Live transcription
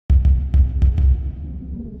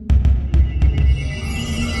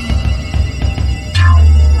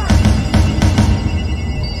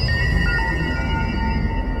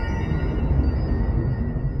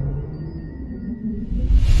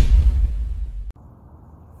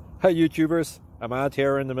Hi YouTubers, I'm out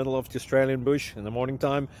here in the middle of the Australian bush in the morning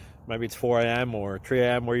time. Maybe it's 4 a.m. or 3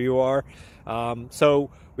 a.m. where you are.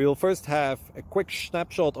 So we will first have a quick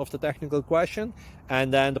snapshot of the technical question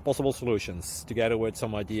and then the possible solutions, together with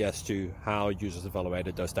some ideas to how users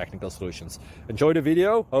evaluated those technical solutions. Enjoy the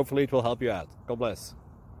video, hopefully it will help you out. God bless.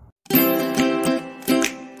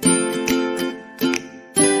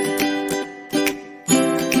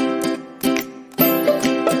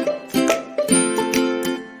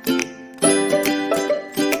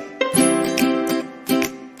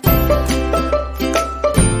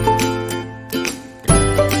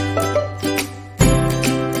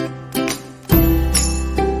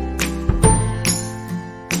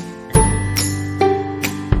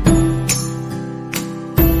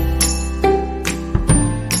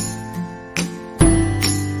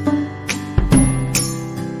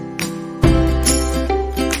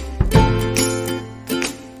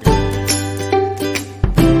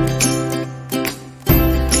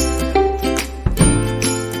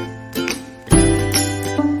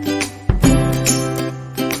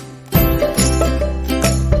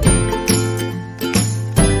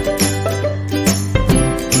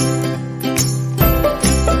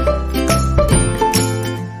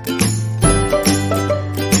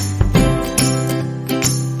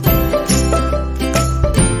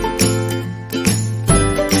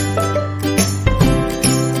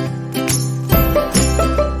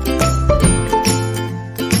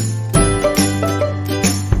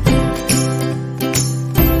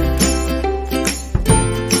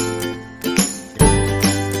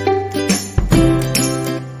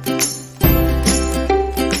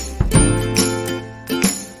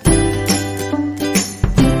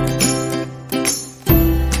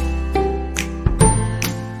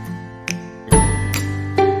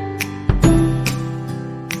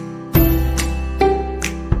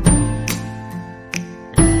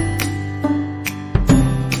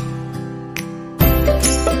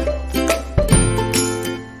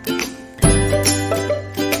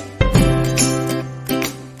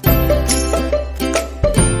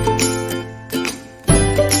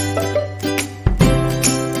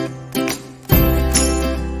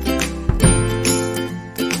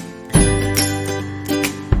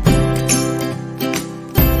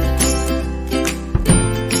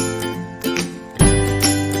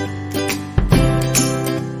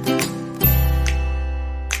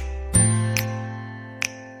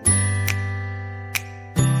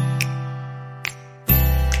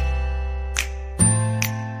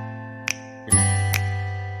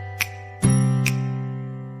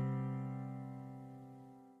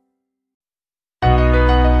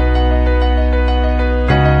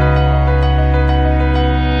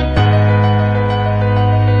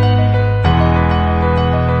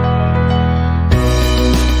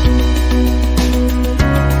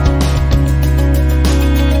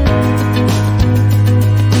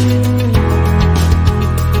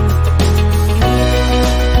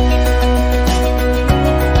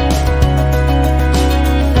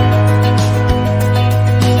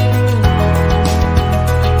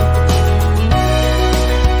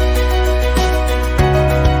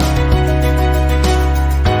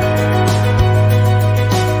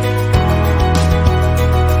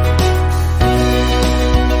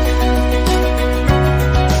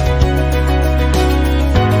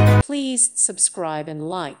 Please subscribe and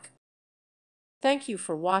like. Thank you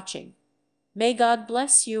for watching. May God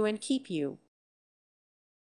bless you and keep you.